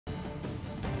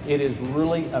it is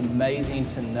really amazing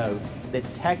to note that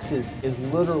Texas is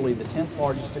literally the 10th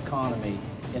largest economy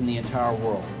in the entire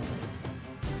world.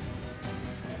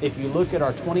 If you look at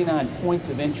our 29 points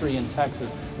of entry in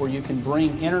Texas where you can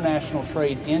bring international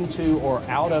trade into or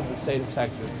out of the state of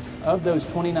Texas, of those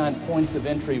 29 points of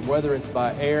entry, whether it's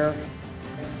by air,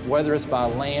 whether it's by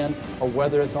land, or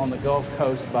whether it's on the Gulf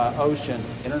Coast by ocean,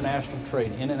 international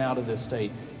trade in and out of this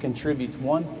state contributes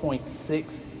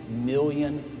 1.6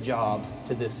 million jobs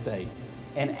to this state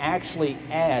and actually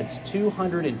adds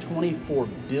 $224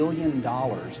 billion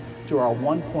to our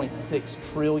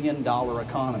 $1.6 trillion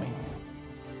economy.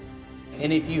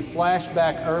 And if you flash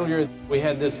back earlier, we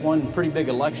had this one pretty big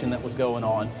election that was going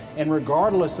on, and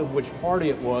regardless of which party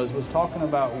it was talking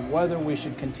about whether we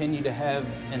should continue to have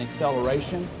an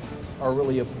acceleration or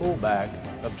really a pullback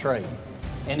of trade.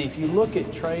 And if you look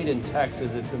at trade in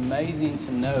Texas, it's amazing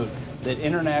to note that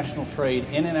international trade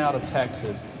in and out of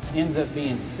Texas ends up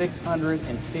being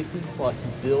 $650+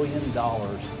 billion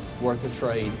worth of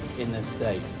trade in this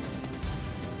state.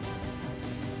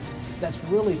 That's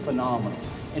really phenomenal.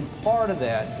 And part of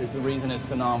that is the reason it's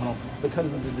phenomenal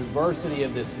because of the diversity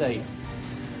of this state.